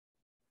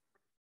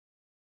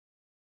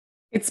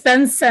It's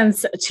been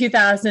since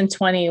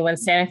 2020 when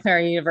Santa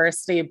Clara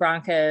University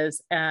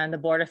Broncos and the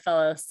Board of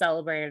Fellows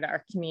celebrated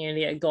our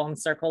community at Golden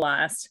Circle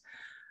last.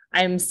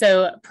 I'm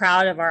so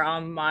proud of our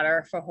alma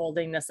mater for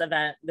holding this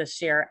event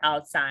this year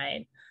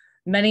outside.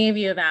 Many of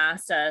you have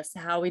asked us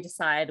how we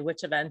decide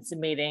which events and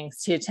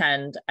meetings to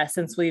attend,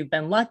 since we've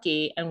been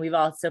lucky and we've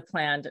also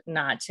planned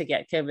not to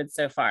get COVID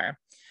so far.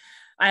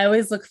 I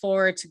always look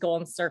forward to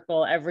Golden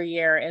Circle every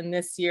year, and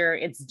this year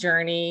it's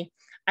Journey.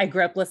 I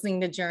grew up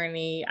listening to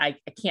Journey. I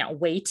can't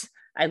wait.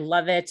 I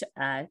love it.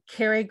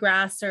 Carrie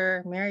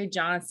Grasser, Mary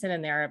Johnson,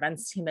 and their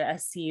events team at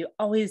SCU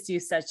always do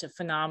such a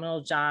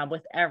phenomenal job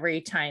with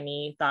every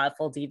tiny,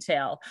 thoughtful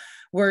detail.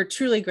 We're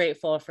truly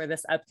grateful for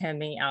this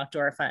upcoming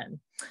outdoor fun.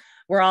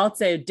 We're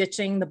also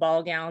ditching the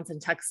ball gowns and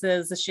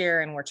tuxes this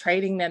year, and we're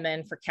trading them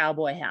in for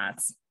cowboy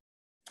hats.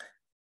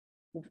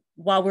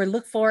 While we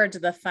look forward to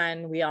the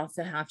fun, we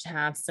also have to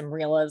have some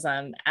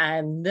realism.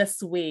 And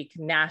this week,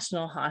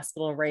 national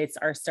hospital rates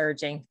are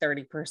surging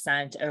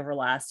 30% over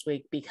last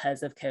week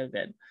because of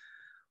COVID.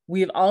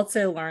 We've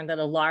also learned that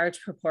a large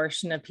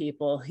proportion of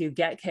people who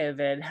get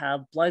COVID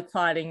have blood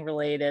clotting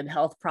related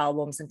health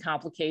problems and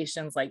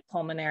complications like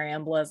pulmonary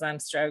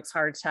embolism, strokes,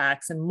 heart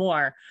attacks, and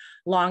more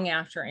long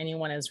after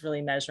anyone is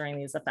really measuring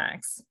these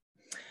effects.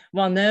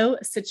 While no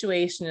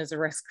situation is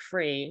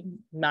risk-free,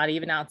 not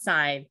even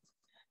outside,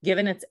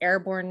 given its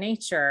airborne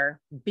nature,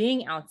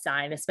 being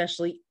outside,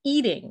 especially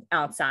eating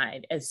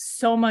outside, is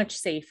so much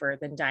safer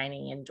than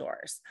dining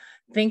indoors.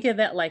 Think of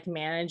it like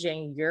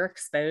managing your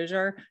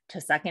exposure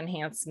to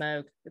secondhand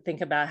smoke.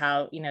 Think about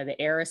how, the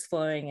air is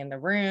flowing in the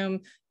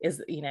room. Is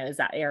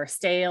that air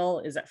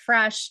stale? Is it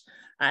fresh?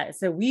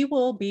 So we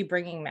will be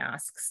bringing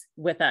masks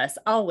with us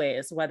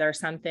always, whether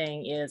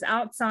something is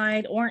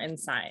outside or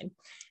inside.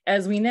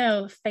 As we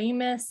know,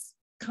 famous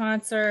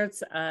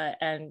concerts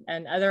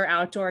and other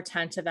outdoor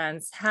tent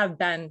events have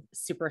been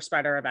super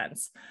spreader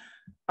events.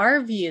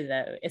 Our view,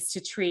 though, is to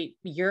treat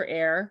your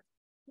air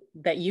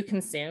that you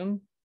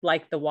consume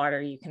like the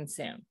water you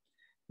consume.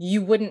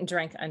 You wouldn't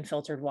drink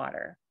unfiltered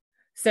water.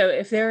 So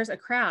if there's a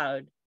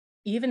crowd,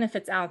 even if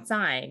it's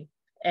outside,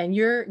 and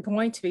you're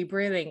going to be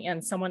breathing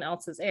in someone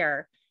else's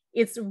air,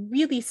 it's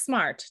really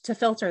smart to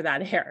filter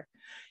that air.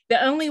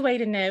 The only way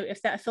to know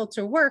if that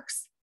filter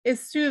works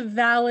is through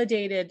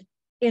validated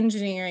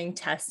engineering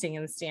testing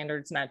and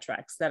standards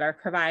metrics that are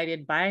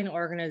provided by an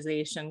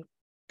organization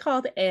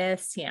called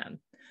ASTM.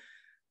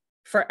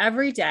 For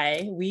every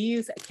day, we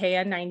use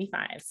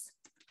KN95s.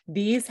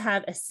 These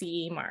have a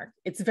CE mark.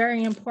 It's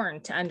very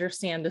important to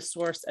understand the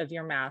source of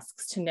your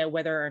masks to know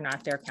whether or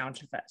not they're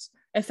counterfeit.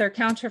 If they're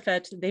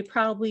counterfeit, they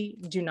probably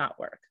do not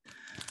work.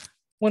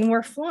 When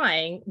we're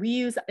flying, we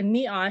use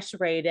NIOSH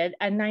rated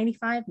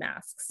N95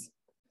 masks.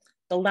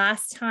 The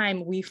last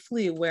time we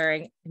flew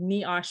wearing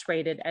NIOSH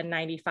rated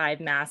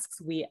N95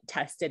 masks, we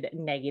tested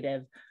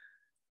negative,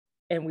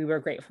 and we were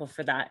grateful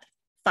for that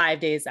 5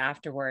 days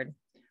afterward.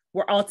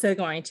 We're also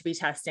going to be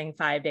testing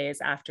 5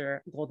 days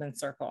after Golden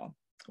Circle.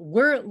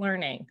 We're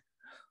learning,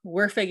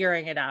 we're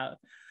figuring it out.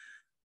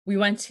 We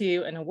went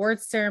to an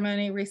awards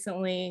ceremony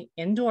recently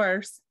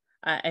indoors,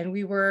 and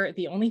we were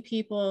the only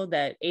people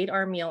that ate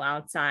our meal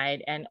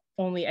outside, and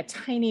only a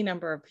tiny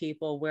number of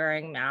people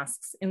wearing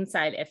masks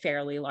inside a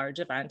fairly large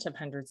event of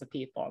hundreds of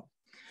people.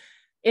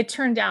 It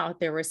turned out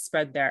there was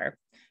spread there.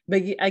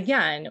 But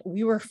again,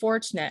 we were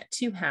fortunate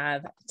to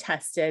have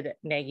tested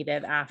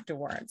negative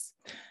afterwards.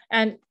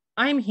 And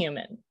I'm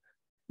human.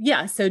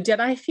 Yeah, so did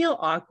I feel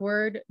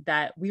awkward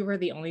that we were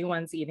the only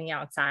ones eating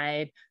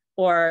outside,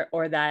 or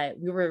that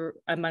we were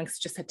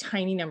amongst just a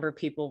tiny number of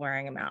people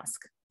wearing a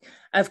mask?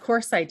 Of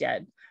course I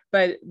did,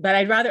 but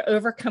I'd rather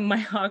overcome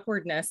my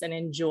awkwardness and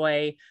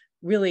enjoy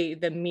really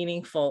the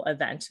meaningful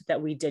event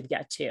that we did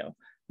get to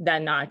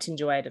than not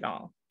enjoy it at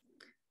all.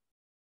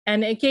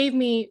 And it gave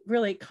me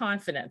really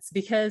confidence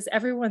because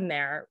everyone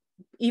there,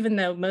 even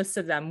though most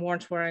of them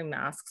weren't wearing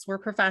masks, were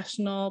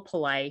professional,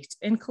 polite,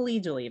 and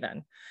collegial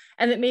even.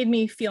 And it made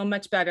me feel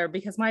much better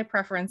because my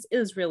preference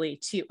is really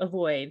to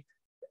avoid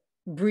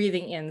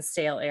breathing in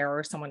stale air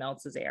or someone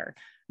else's air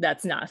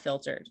that's not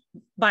filtered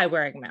by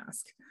wearing a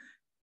mask.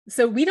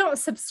 So we don't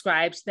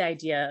subscribe to the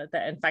idea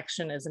that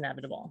infection is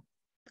inevitable.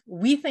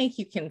 We think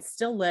you can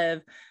still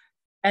live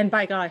and,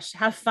 by gosh,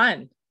 have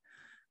fun,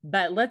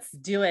 but let's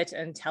do it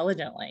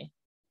intelligently.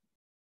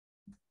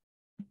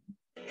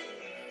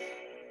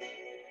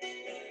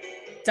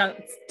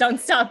 Don't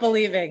stop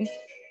believing.